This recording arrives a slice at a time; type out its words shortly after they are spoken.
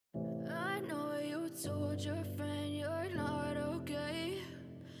told your friend you're not okay?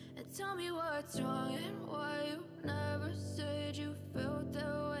 And tell me what's wrong and why you never said you felt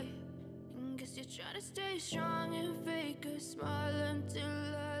that way. And guess you're trying to stay strong and fake a smile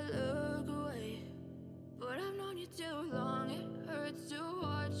until I look away. But I've known you too long, it hurts to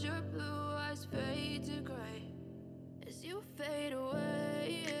watch your blue eyes fade to gray as you fade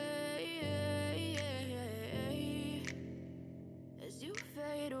away, as you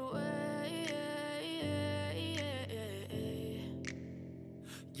fade away.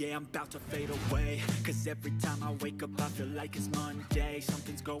 Yeah, I'm about to fade away, cause every time I wake up I feel like it's Monday.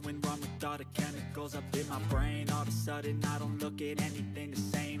 Something's going wrong with all the chemicals up in my brain. All of a sudden I don't look at anything the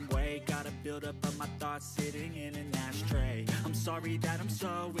same way. Gotta build up of my thoughts sitting in an ashtray. I'm sorry that I'm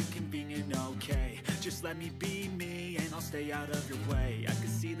so inconvenient, okay? Just let me be me and I'll stay out of your way. I can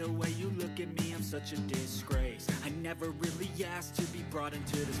see the way you look at me, I'm such a disgrace. I never really asked to be brought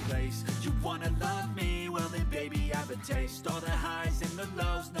into this place. You wanna love me? Well then baby I have a taste. All the highs and the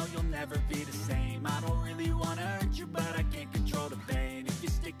lows, no you'll never be the same. I don't really wanna hurt you but I can't control the pain. If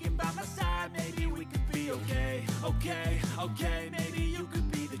you're sticking by my side, maybe we could be okay. Okay, maybe you could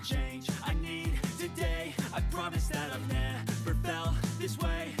be the change I need today. I promise that I've never felt this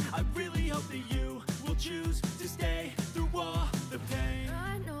way. I really hope that you will choose to stay through all the pain.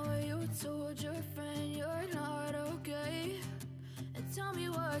 I know you told your friend you're not okay. And tell me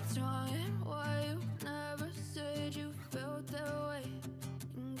what's wrong and why you never said you felt that way.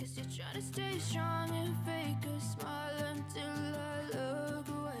 And guess you're trying to stay strong and fake a smile until I look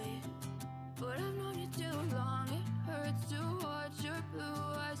away. But I've known you too long, it hurts to watch your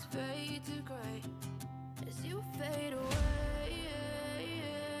blue